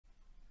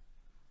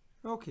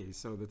Okay,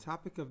 so the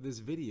topic of this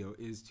video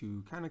is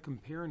to kind of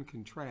compare and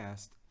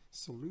contrast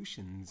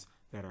solutions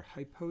that are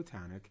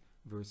hypotonic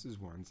versus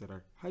ones that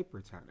are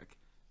hypertonic.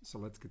 So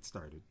let's get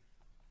started.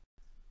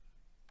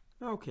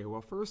 Okay,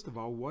 well, first of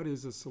all, what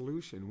is a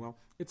solution? Well,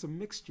 it's a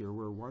mixture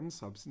where one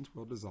substance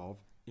will dissolve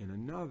in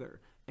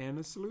another. And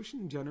a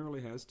solution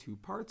generally has two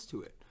parts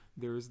to it.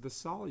 There's the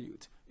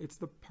solute. It's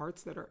the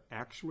parts that are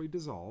actually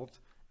dissolved.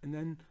 And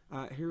then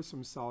here's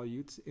some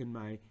solutes in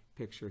my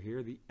picture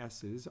here. The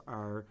S's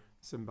are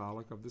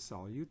symbolic of the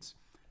solutes.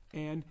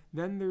 And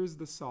then there's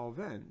the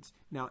solvent.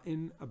 Now,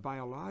 in a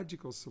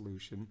biological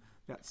solution,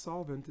 that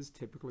solvent is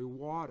typically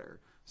water.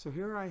 So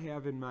here I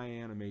have in my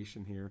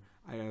animation here,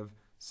 I have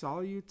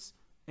solutes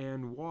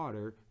and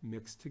water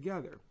mixed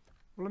together.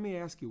 Well, let me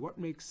ask you, what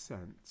makes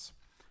sense?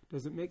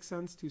 Does it make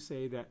sense to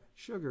say that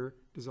sugar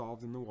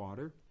dissolved in the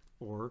water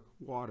or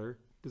water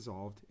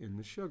dissolved in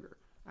the sugar?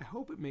 I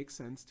hope it makes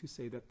sense to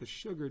say that the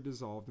sugar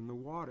dissolved in the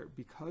water.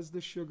 Because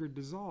the sugar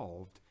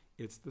dissolved,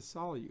 it's the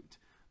solute.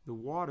 The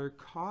water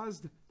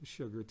caused the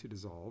sugar to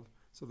dissolve,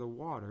 so the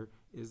water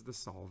is the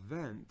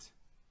solvent.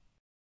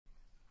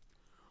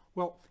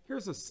 Well,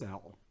 here's a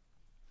cell.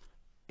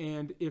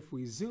 And if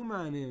we zoom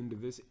on into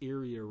this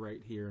area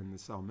right here in the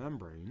cell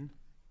membrane,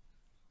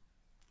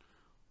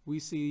 we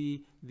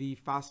see the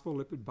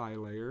phospholipid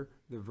bilayer,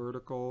 the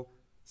vertical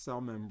cell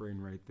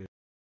membrane right there.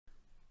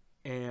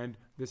 And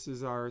this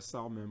is our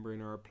cell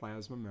membrane, or our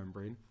plasma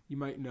membrane. You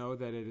might know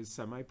that it is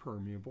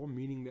semi-permeable,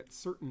 meaning that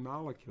certain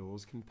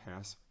molecules can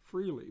pass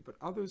freely, but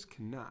others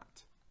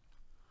cannot.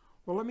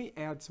 Well, let me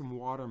add some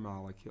water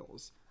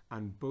molecules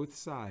on both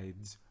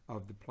sides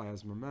of the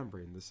plasma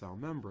membrane, the cell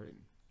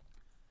membrane.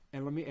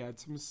 And let me add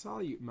some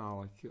solute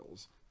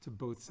molecules to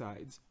both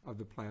sides of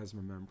the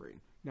plasma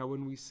membrane. Now,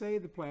 when we say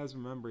the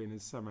plasma membrane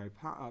is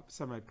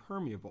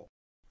semi-permeable,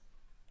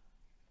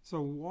 so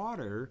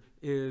water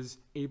is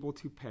able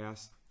to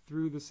pass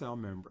through the cell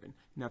membrane.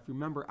 Now, if you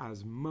remember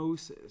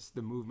osmosis,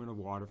 the movement of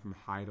water from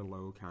high to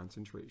low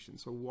concentration.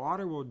 So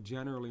water will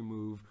generally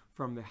move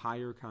from the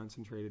higher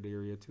concentrated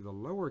area to the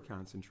lower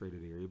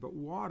concentrated area, but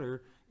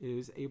water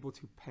is able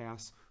to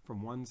pass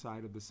from one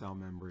side of the cell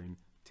membrane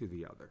to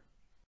the other.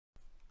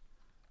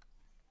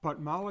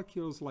 But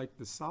molecules like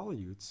the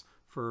solutes,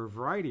 for a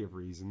variety of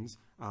reasons,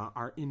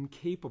 are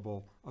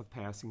incapable of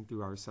passing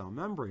through our cell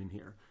membrane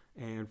here.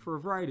 And for a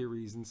variety of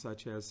reasons,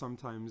 such as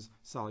sometimes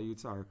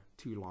solutes are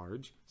too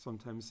large,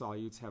 sometimes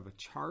solutes have a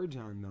charge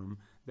on them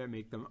that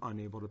make them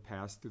unable to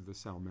pass through the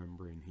cell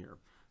membrane here.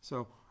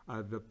 So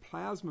the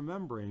plasma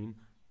membrane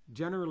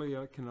generally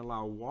can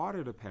allow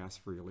water to pass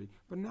freely,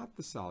 but not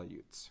the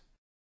solutes.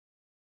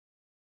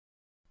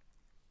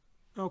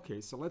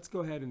 Okay, so let's go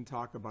ahead and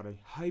talk about a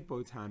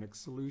hypotonic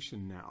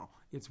solution now.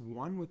 It's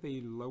one with a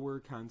lower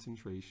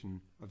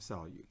concentration of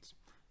solutes.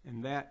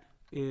 And that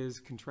is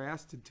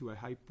contrasted to a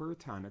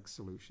hypertonic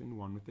solution,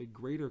 one with a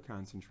greater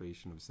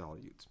concentration of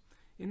solutes.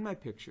 In my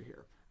picture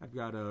here, I've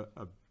got a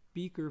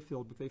beaker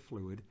filled with a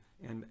fluid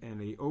and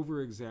an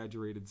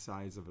over-exaggerated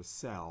size of a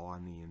cell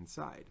on the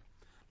inside.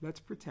 Let's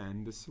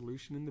pretend the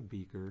solution in the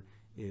beaker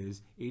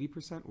is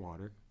 80%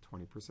 water,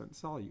 20%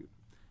 solute.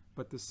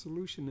 But the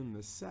solution in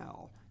the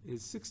cell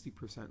is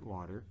 60%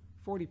 water,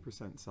 40%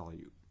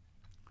 solute.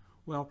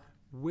 Well,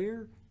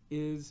 where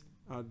is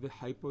the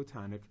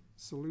hypotonic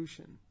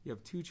solution? You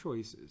have two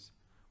choices.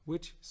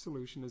 Which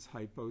solution is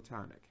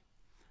hypotonic?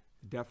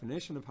 The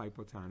definition of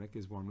hypotonic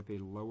is one with a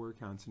lower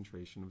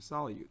concentration of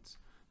solutes.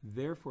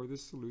 Therefore, the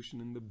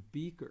solution in the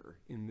beaker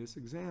in this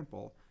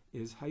example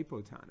is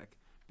hypotonic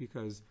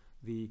because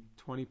the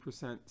 20%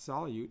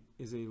 solute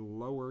is a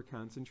lower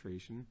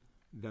concentration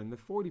than the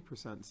 40%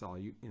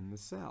 solute in the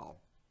cell.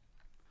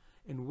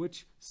 And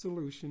which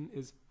solution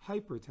is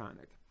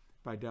hypertonic?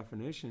 By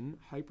definition,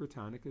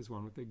 hypertonic is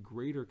one with a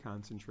greater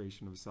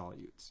concentration of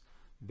solutes.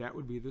 That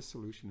would be the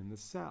solution in the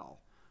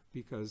cell,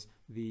 because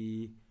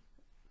the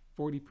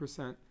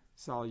 40%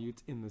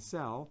 solute in the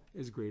cell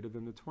is greater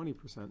than the 20%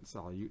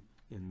 solute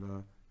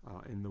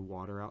in the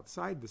water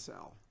outside the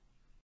cell.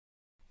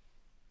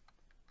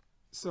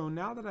 So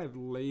now that I've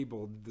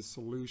labeled the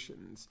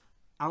solutions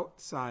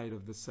outside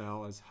of the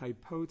cell as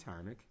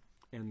hypotonic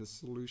and the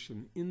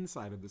solution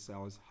inside of the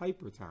cell as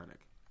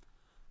hypertonic,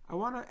 I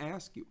want to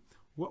ask you,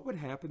 what would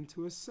happen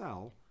to a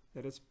cell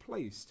that is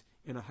placed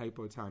in a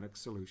hypotonic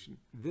solution?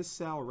 This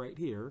cell right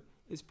here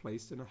is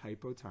placed in a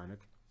hypotonic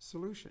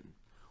solution.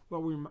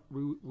 Well,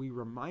 we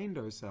remind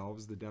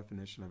ourselves the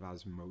definition of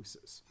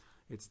osmosis.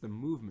 It's the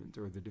movement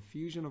or the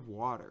diffusion of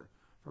water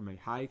from a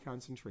high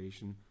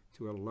concentration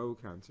to a low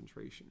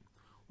concentration.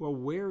 Well,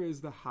 where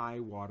is the high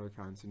water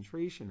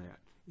concentration at?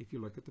 If you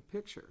look at the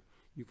picture,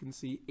 you can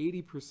see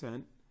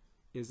 80%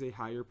 is a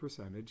higher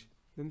percentage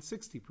than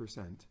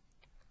 60%.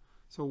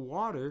 So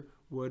water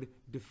would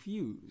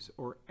diffuse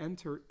or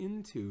enter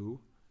into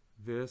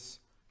this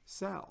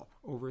cell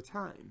over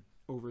time.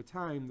 Over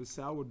time, the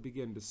cell would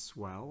begin to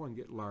swell and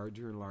get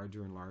larger and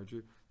larger and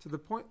larger to the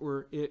point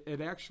where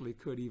it actually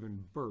could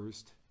even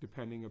burst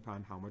depending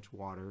upon how much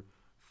water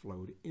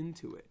flowed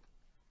into it.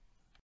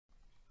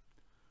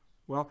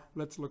 Well,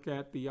 let's look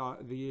at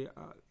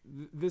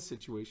this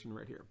situation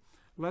right here.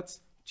 Let's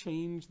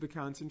change the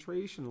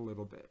concentration a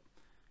little bit.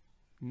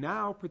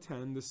 Now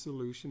pretend the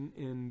solution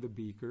in the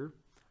beaker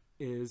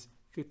is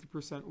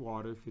 50%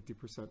 water,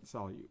 50%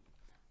 solute.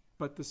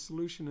 But the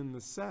solution in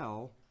the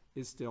cell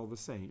is still the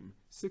same,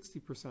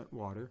 60%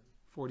 water,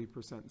 40%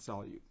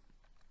 solute.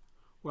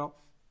 Well,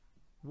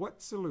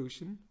 what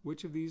solution,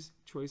 which of these,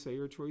 choice A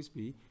or choice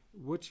B,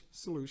 which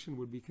solution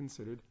would be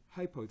considered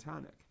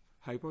hypotonic?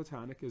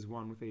 Hypotonic is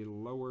one with a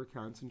lower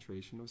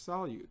concentration of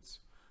solutes.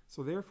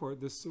 So therefore,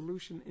 the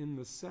solution in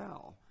the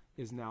cell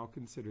is now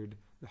considered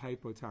the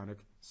hypotonic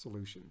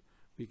solution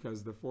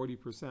because the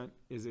 40%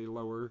 is a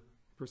lower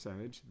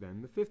percentage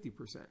than the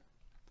 50%.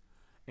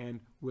 And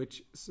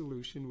which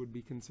solution would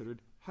be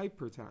considered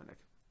hypertonic?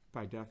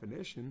 By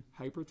definition,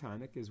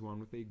 hypertonic is one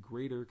with a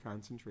greater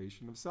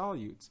concentration of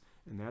solutes,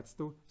 and that's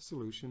the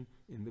solution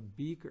in the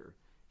beaker.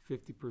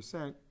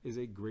 50% is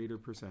a greater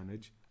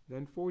percentage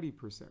than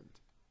 40%.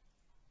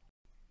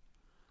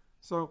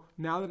 So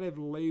now that I've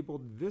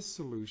labeled this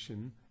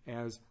solution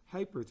as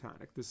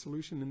hypertonic, the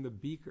solution in the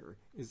beaker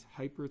is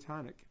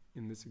hypertonic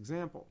in this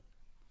example.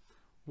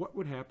 What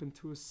would happen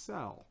to a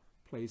cell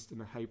placed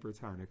in a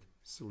hypertonic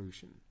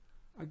solution?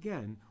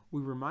 Again,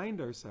 we remind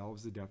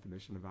ourselves the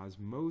definition of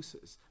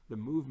osmosis, the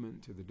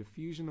movement to the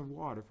diffusion of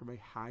water from a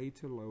high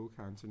to low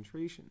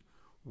concentration.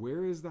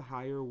 Where is the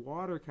higher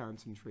water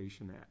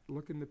concentration at?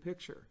 Look in the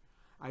picture.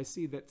 I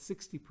see that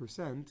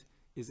 60%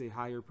 is a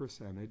higher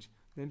percentage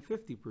than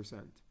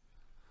 50%.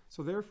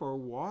 So therefore,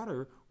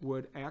 water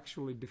would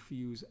actually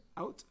diffuse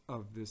out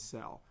of this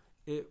cell.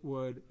 It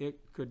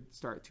could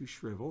start to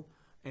shrivel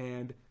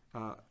and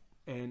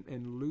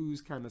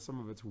lose kind of some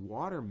of its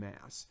water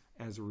mass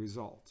as a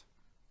result.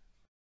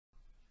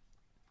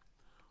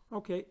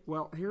 Okay,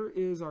 well, here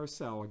is our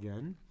cell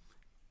again,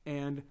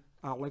 and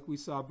like we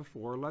saw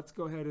before, let's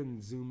go ahead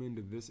and zoom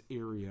into this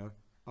area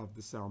of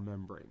the cell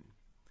membrane.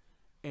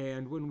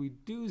 And when we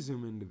do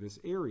zoom into this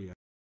area,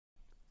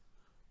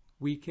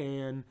 we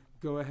can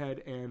go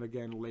ahead and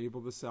again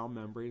label the cell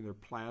membrane, their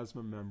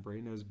plasma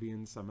membrane, as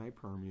being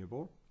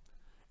semi-permeable.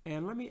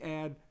 And let me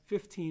add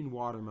 15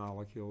 water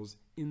molecules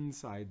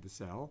inside the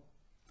cell,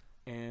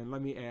 and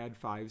let me add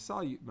 5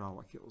 solute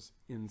molecules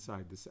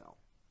inside the cell.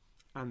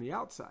 On the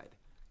outside,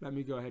 let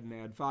me go ahead and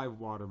add 5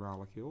 water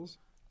molecules,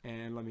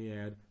 and let me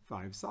add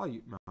 5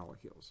 solute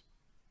molecules.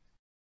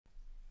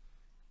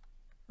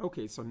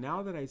 Okay, so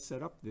now that I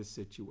set up this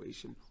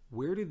situation,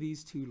 where do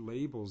these two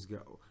labels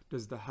go?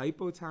 Does the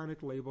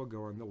hypotonic label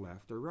go on the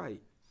left or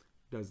right?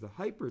 Does the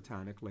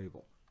hypertonic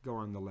label go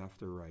on the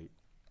left or right?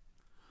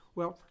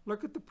 Well,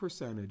 look at the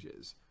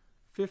percentages.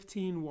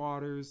 15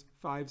 waters,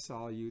 5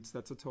 solutes,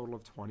 that's a total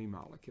of 20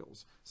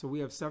 molecules. So we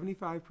have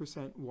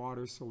 75%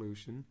 water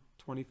solution,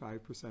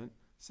 25%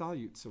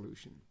 solute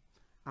solution.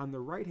 On the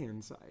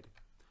right-hand side,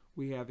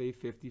 we have a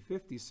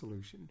 50-50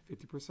 solution,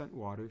 50%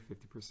 water,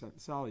 50%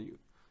 solute.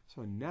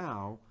 So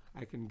now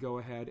I can go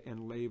ahead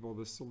and label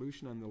the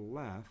solution on the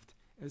left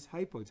as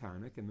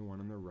hypotonic and the one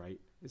on the right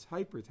as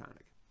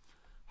hypertonic.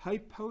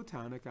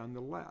 Hypotonic on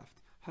the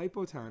left.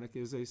 Hypotonic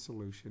is a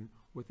solution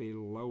with a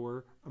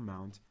lower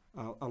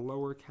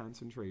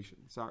concentration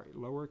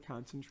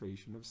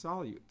of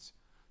solutes.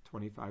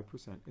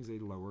 25% is a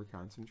lower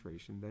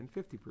concentration than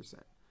 50%.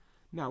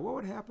 Now, what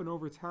would happen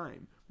over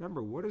time?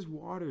 Remember, what does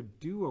water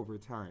do over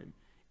time?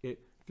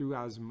 Through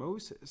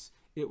osmosis,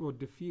 it will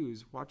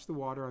diffuse. Watch the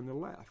water on the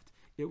left.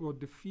 It will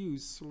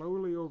diffuse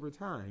slowly over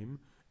time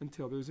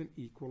until there's an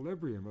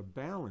equilibrium, a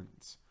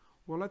balance.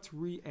 Well, let's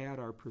re-add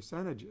our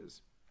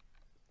percentages.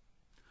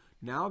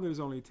 Now there's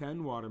only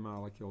 10 water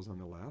molecules on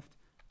the left.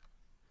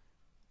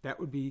 That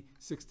would be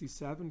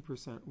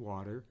 67%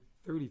 water,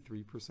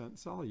 33%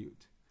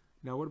 solute.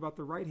 Now what about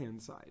the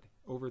right-hand side?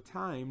 Over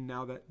time,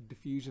 now that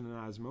diffusion and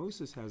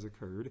osmosis has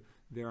occurred,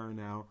 there are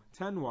now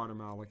 10 water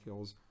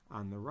molecules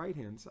on the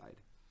right-hand side.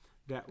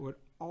 That would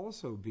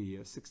also be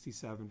a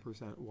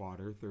 67%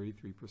 water,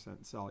 33%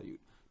 solute.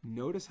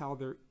 Notice how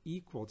they're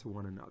equal to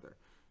one another.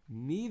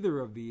 Neither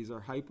of these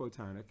are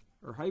hypotonic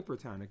or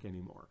hypertonic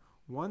anymore.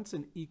 Once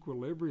an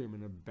equilibrium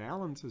and a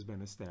balance has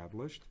been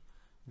established,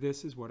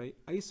 this is what an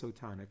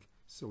isotonic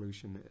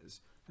solution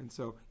is. And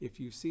so if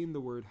you've seen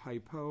the word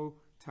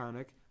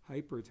hypotonic,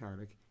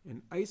 hypertonic,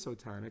 and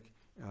isotonic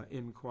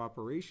in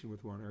cooperation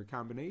with one or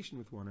combination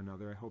with one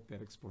another, I hope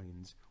that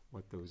explains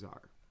what those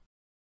are.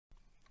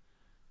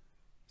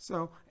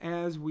 So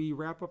as we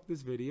wrap up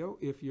this video,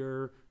 if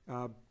you're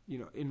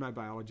in my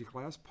biology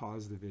class,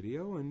 pause the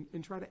video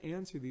and try to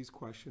answer these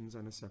questions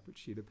on a separate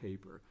sheet of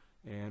paper.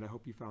 And I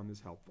hope you found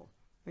this helpful.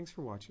 Thanks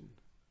for watching.